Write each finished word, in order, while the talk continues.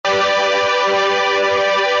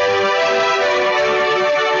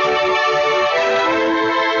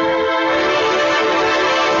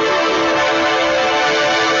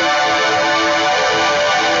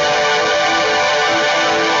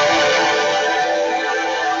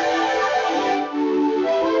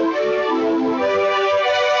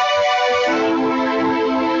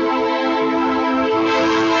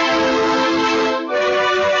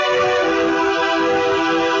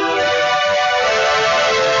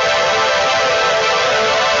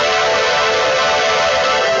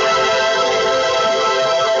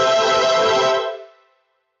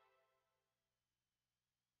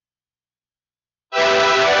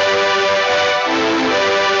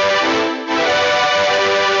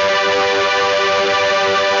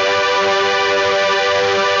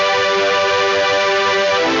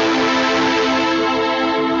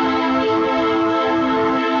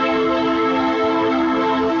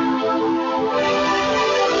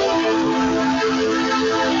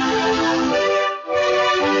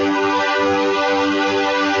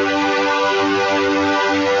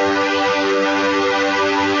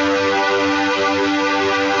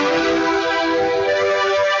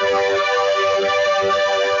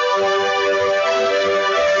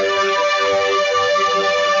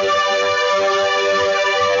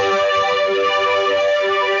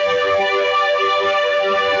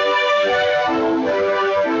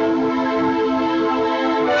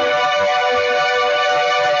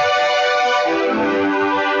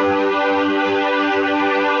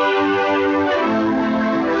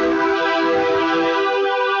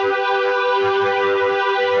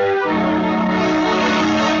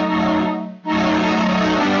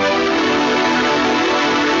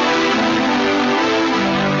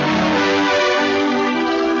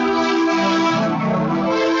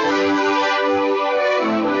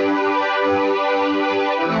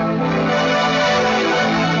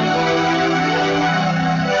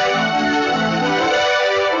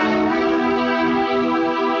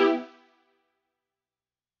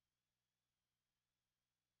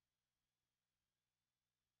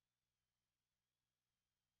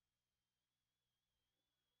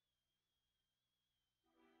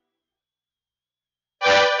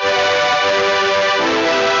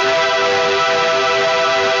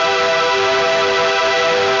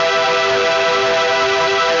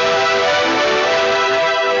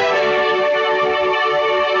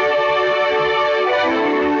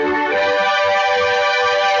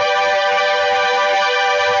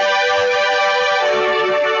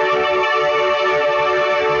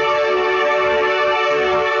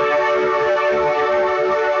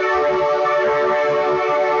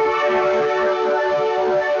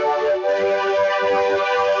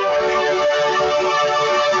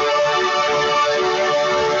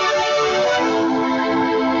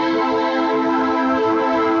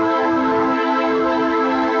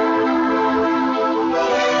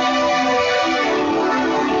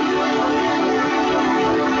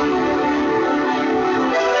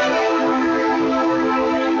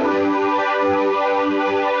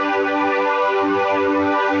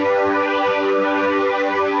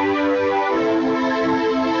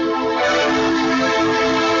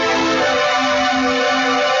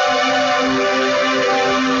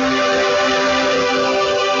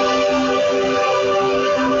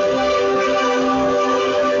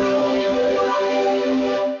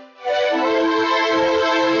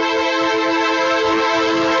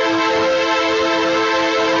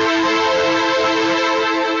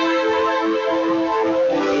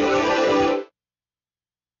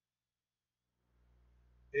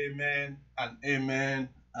Amen and amen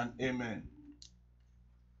and amen.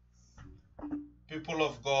 People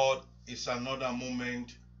of God, it's another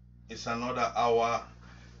moment, it's another hour,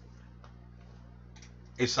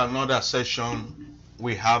 it's another session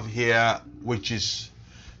we have here, which is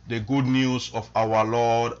the good news of our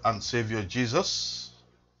Lord and Savior Jesus.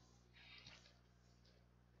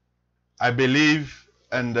 I believe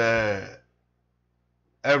and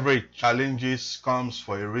every challenges comes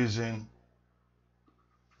for a reason.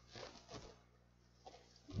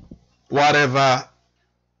 Whatever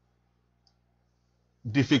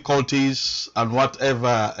difficulties and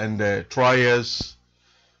whatever and trials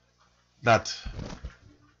that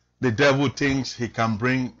the devil thinks he can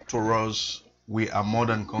bring to us, we are more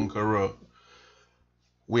than conqueror.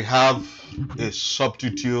 We have a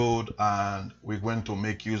substitute and we're going to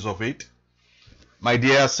make use of it. My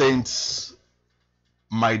dear saints,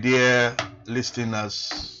 my dear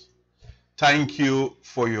listeners, thank you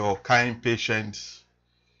for your kind patience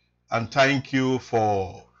and thank you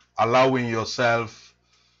for allowing yourself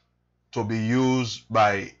to be used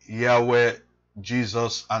by Yahweh,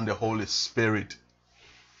 Jesus, and the Holy Spirit.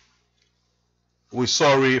 We're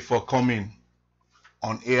sorry for coming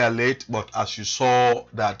on air late, but as you saw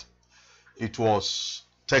that it was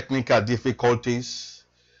technical difficulties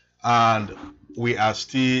and we are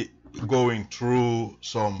still going through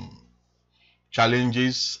some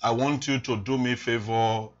challenges. I want you to do me a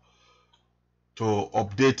favor to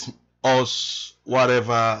update us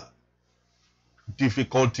whatever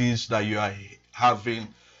difficulties that you are having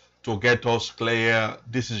to get us clear.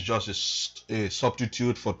 This is just a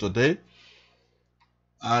substitute for today.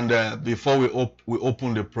 And before we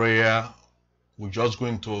open the prayer, we're just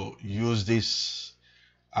going to use this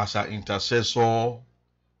as an intercessor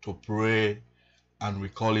to pray, and we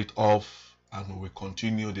call it off, and we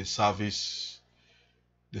continue the service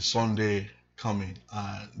the Sunday coming.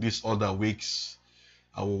 And these other weeks,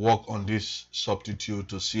 I will work on this substitute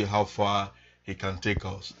to see how far he can take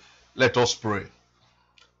us. Let us pray.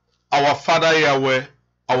 Our Father Yahweh,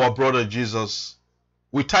 our brother Jesus,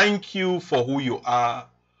 we thank you for who you are.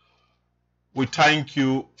 We thank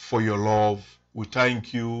you for your love. We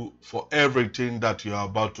thank you for everything that you are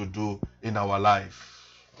about to do in our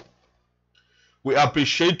life. We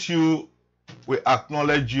appreciate you. We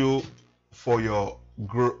acknowledge you for your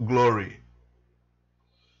glory.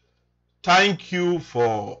 Thank you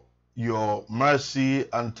for your mercy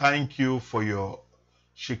and thank you for your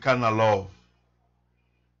Shekinah love.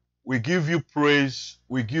 We give you praise.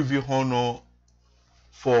 We give you honor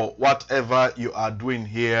for whatever you are doing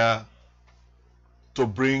here to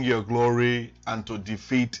bring your glory and to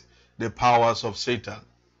defeat the powers of Satan.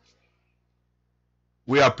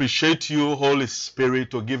 We appreciate you, Holy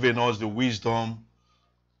Spirit, for giving us the wisdom,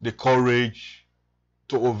 the courage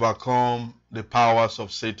to overcome the powers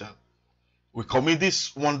of Satan. We commit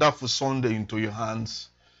this wonderful Sunday into your hands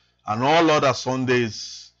and all other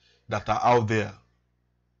Sundays that are out there.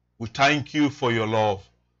 We thank you for your love.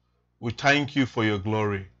 We thank you for your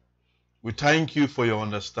glory. We thank you for your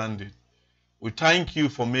understanding. We thank you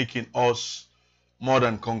for making us more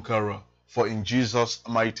than conqueror. For in Jesus'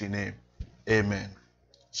 mighty name, amen.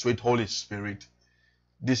 Sweet Holy Spirit,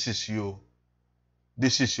 this is you.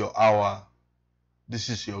 This is your hour. This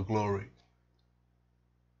is your glory.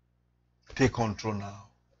 Take control now.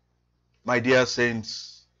 My dear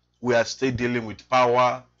saints, we are still dealing with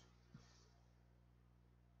power,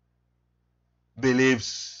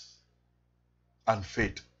 beliefs, and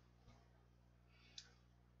faith.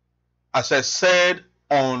 As I said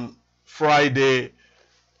on Friday,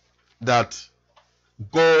 that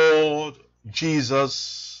God,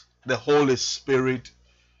 Jesus, the Holy Spirit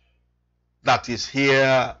that is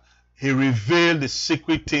here, he revealed the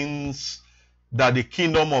secret things that the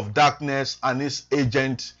kingdom of darkness and its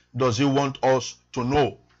agent doesn't want us to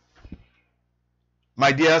know.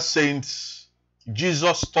 My dear saints,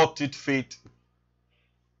 Jesus taught it fit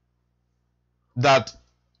that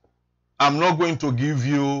I'm not going to give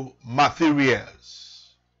you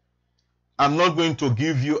materials. I'm not going to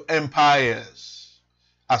give you empires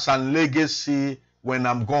as a legacy when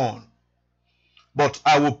I'm gone. But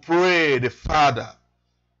I will pray the Father,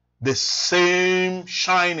 the same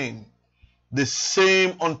shining, the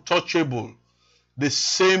same untouchable, the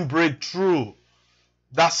same breakthrough,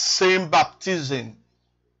 that same baptism,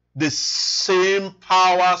 the same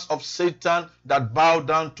powers of Satan that bow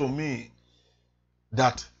down to me,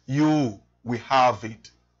 that you will have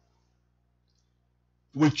it,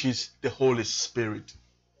 which is the Holy Spirit.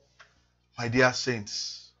 My dear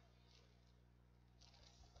saints,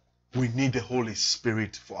 we need the Holy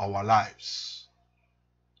Spirit for our lives.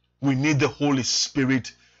 We need the Holy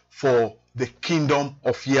Spirit for the kingdom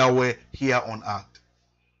of Yahweh here on earth.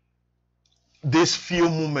 This few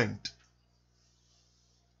moments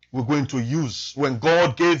we're going to use when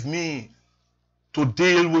God gave me to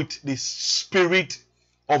deal with the spirit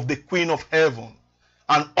of the Queen of Heaven,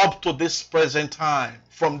 and up to this present time,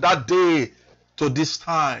 from that day to this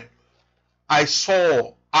time, I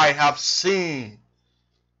have seen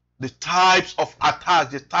the types of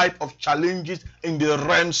attacks, the type of challenges in the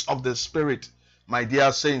realms of the spirit. My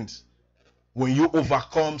dear saints, when you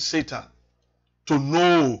overcome Satan, to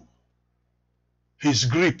know his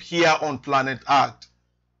grip here on planet Earth,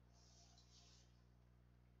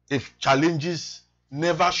 if challenges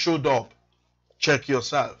never showed up, check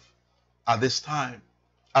yourself at this time.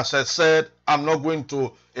 As I said, I'm not going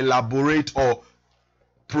to elaborate or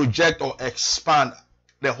project or expand.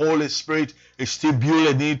 The Holy Spirit is still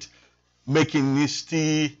building it, making it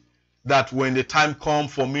still, that when the time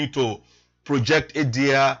comes for me to project it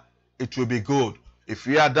there, it will be good. If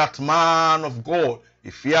you are that man of God,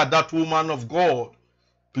 if you are that woman of God,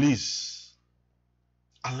 please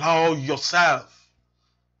allow yourself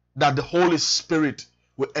that the Holy Spirit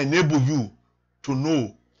will enable you to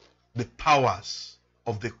know the powers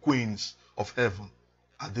of the queens of heaven.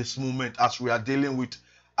 At this moment, as we are dealing with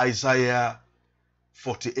Isaiah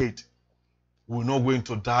 48, we're not going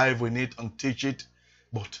to dive in it and teach it,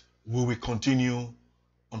 but we will continue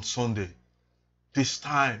on Sunday. This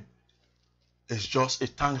time is just a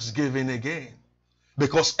thanksgiving again.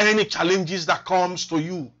 Because any challenges that comes to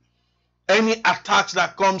you, any attacks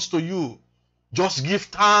that comes to you, just give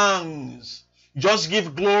thanks, just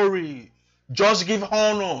give glory, just give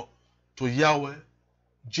honor to Yahweh,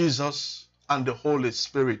 Jesus, and the Holy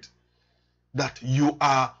Spirit, that you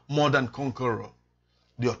are more than conqueror.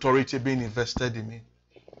 The authority being invested in me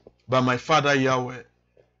by my Father Yahweh,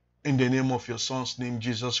 in the name of your Son's name,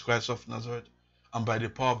 Jesus Christ of Nazareth, and by the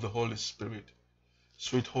power of the Holy Spirit.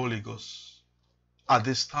 Sweet Holy Ghost, at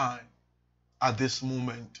this time, at this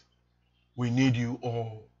moment, we need you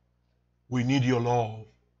all. We need your love.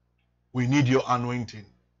 We need your anointing.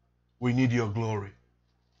 We need your glory.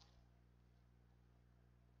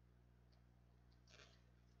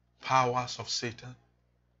 Powers of Satan,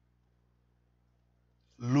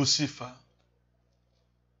 Lucifer,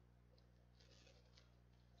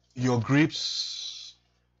 your grips,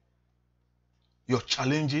 your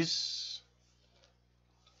challenges,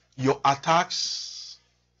 your attacks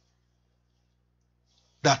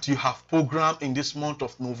that you have programmed in this month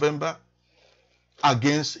of November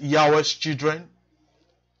against Yahweh's children,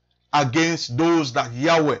 against those that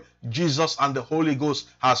Yahweh, Jesus, and the Holy Ghost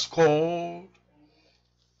has called.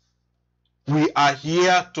 We are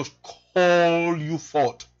here to call you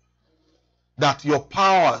forth, that your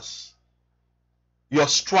powers, your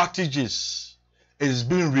strategies is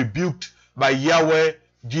being rebuked by Yahweh,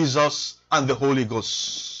 Jesus, and the Holy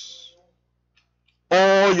Ghost.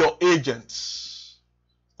 All your agents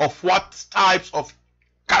of what types of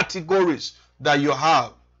categories that you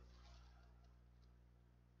have,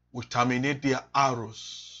 we terminate their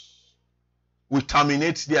arrows. We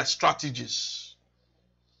terminate their strategies.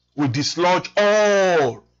 We dislodge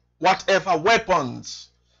all whatever weapons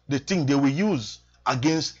they think they will use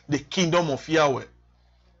against the kingdom of Yahweh.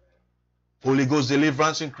 Holy Ghost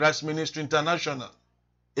Deliverance in Christ Ministry International,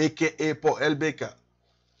 aka Paul L. Baker.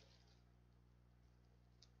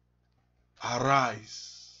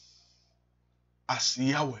 Arise as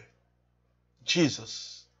Yahweh,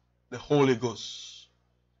 Jesus, the Holy Ghost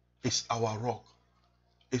is our rock,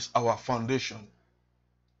 is our foundation,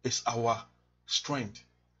 is our strength,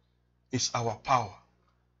 is our power.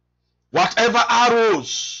 Whatever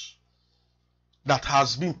arrows that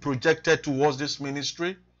has been projected towards this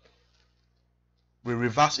ministry, we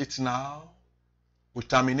reverse it now. We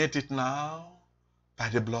terminate it now by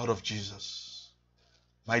the blood of Jesus.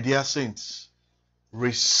 My dear saints,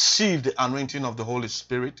 receive the anointing of the Holy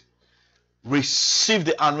Spirit. Receive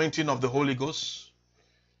the anointing of the Holy Ghost.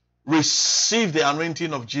 Receive the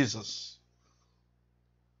anointing of Jesus.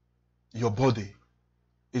 Your body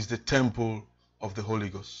is the temple of the Holy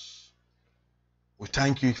Ghost. We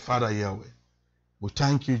thank you, Father Yahweh. We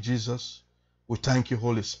thank you, Jesus. We thank you,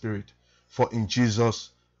 Holy Spirit. For in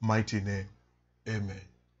Jesus' mighty name, amen.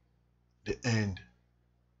 The end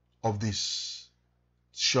of this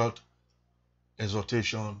short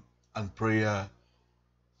exhortation and prayer.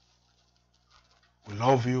 We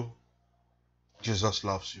love you. Jesus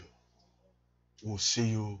loves you. We'll see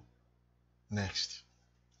you next.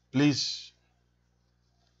 Please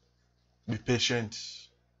be patient.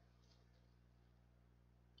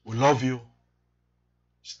 We love you.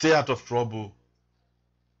 Stay out of trouble.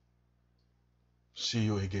 See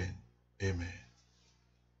you again. Amen.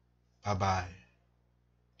 Bye-bye.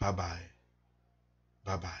 Bye-bye.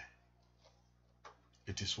 Bye-bye.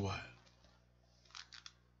 It is well.